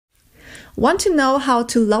Want to know how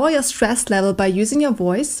to lower your stress level by using your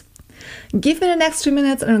voice? Give me the next 3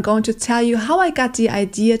 minutes and I'm going to tell you how I got the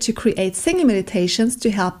idea to create singing meditations to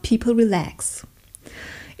help people relax.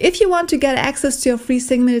 If you want to get access to a free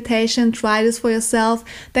singing meditation, try this for yourself,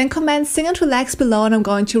 then comment Sing and Relax below and I'm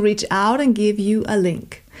going to reach out and give you a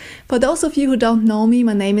link. For those of you who don't know me,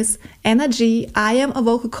 my name is Anna G. I am a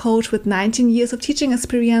vocal coach with 19 years of teaching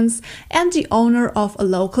experience and the owner of a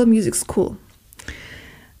local music school.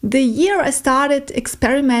 The year I started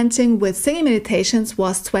experimenting with singing meditations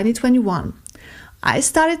was 2021. I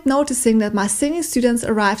started noticing that my singing students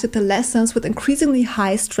arrived at the lessons with increasingly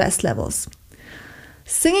high stress levels.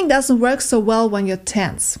 Singing doesn't work so well when you're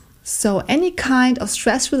tense. So any kind of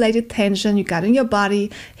stress-related tension you got in your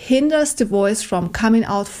body hinders the voice from coming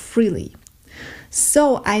out freely.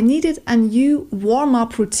 So I needed a new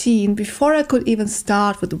warm-up routine before I could even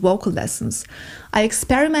start with the vocal lessons. I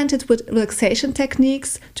experimented with relaxation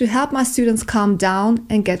techniques to help my students calm down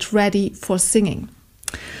and get ready for singing.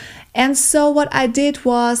 And so what I did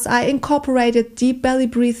was I incorporated deep belly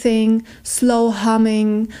breathing, slow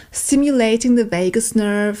humming, stimulating the vagus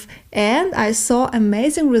nerve, and I saw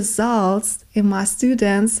amazing results in my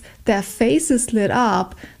students. Their faces lit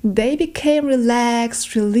up, they became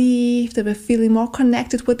relaxed, relieved, they were feeling more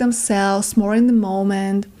connected with themselves, more in the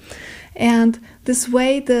moment. And this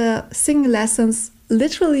way the singing lessons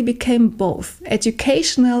literally became both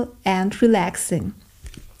educational and relaxing.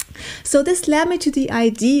 So this led me to the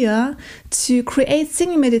idea to create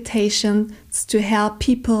singing meditations to help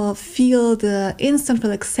people feel the instant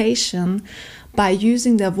relaxation by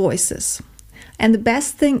using their voices. And the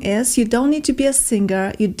best thing is you don't need to be a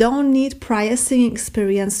singer, you don't need prior singing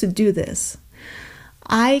experience to do this.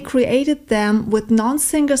 I created them with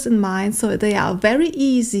non-singers in mind, so they are very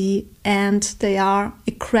easy and they are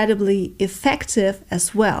incredibly effective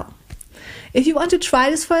as well. If you want to try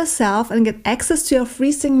this for yourself and get access to your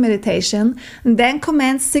free singing meditation, then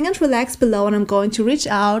comment Sing and Relax below and I'm going to reach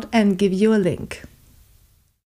out and give you a link.